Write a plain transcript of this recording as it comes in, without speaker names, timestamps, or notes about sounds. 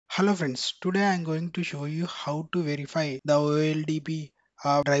Hello friends, today I am going to show you how to verify the OLDB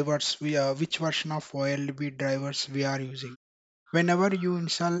drivers, which version of OLDB drivers we are using. Whenever you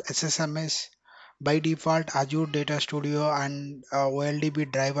install SSMS, by default Azure Data Studio and OLDB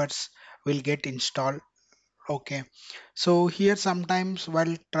drivers will get installed. Okay, so here sometimes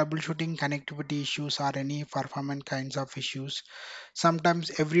while troubleshooting connectivity issues or any performance kinds of issues,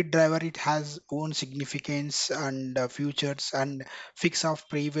 sometimes every driver it has own significance and features and fix of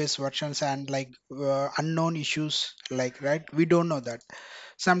previous versions and unknown issues, like, right, we don't know that.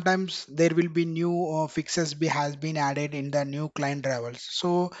 Sometimes there will be new fixes has been added in the new client drivers,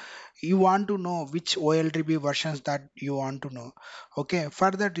 so you want to know which OLDB versions that you want to know. Okay,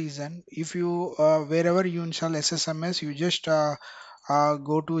 for that reason, if you wherever you install SSMS, you just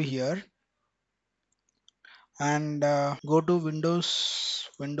go to here and go to Windows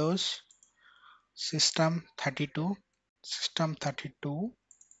System 32, System 32,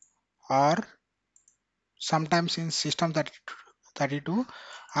 or sometimes in System 32,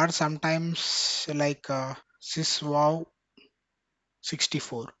 or sometimes syswow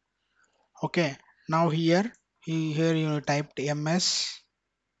 64. Okay, now here you typed ms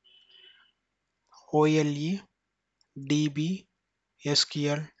OLE DB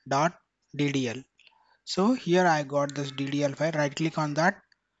SQL dot DDL. So here I got this DDL file. Right click on that,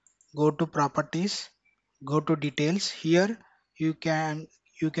 go to properties, go to details. Here you can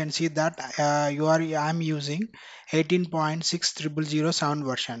you can see that I'm using 18.6007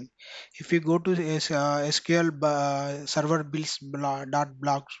 version. If you go to SQL server builds dot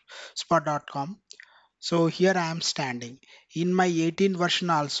blogspot.com, so here I am standing in my 18 version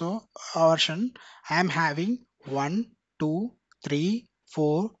also version. I am having 1 2 3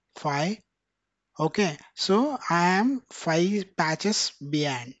 4 5. Okay, so I am 5 patches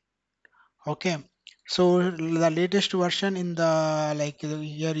behind. Okay, so the latest version in the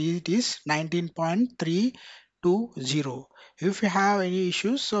here it is 19.320. If you have any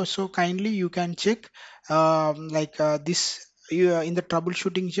issues, so kindly you can check this in the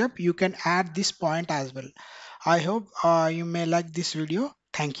troubleshooting step. You can add this point as well. I hope you may like this video.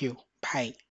 Thank you. Bye.